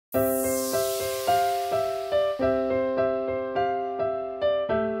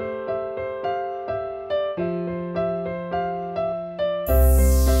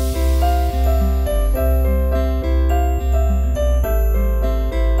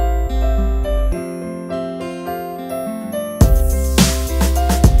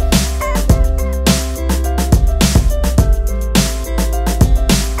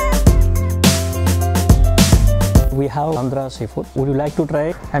seafood. Would you like to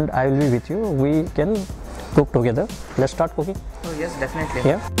try? And I will be with you. We can cook together. Let's start cooking. Oh yes, definitely.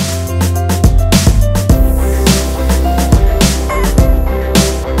 Yeah.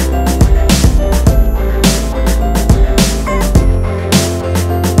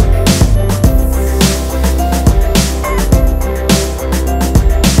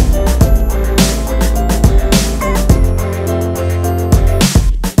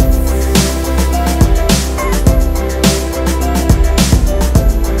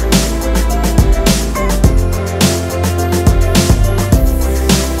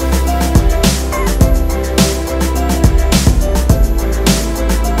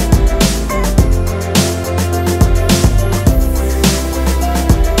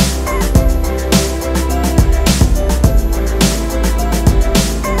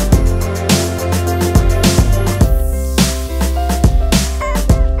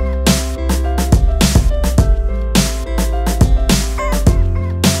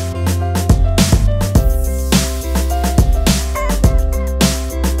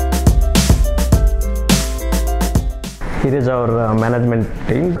 Here is our management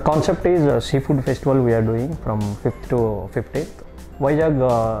team. Concept is a seafood festival we are doing from 5th to 15th.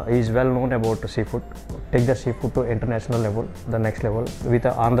 Vizag is well known about seafood. Take the seafood to international level, the next level, with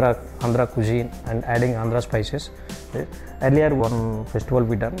Andhra cuisine and adding Andhra spices. Earlier one festival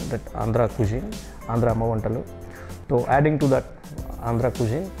we done that Andhra cuisine, Andhra Amma Vantalu. So adding to that Andhra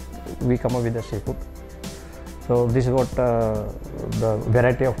cuisine, we come up with the seafood. So this is what the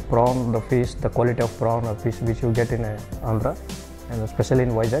variety of prawn, the fish, the quality of prawn or fish which you get in Andhra and especially in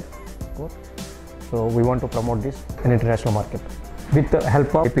Vizag. So we want to promote this in international market with the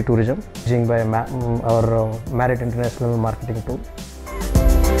help of AP Tourism, using by our Marriot International Marketing Tool.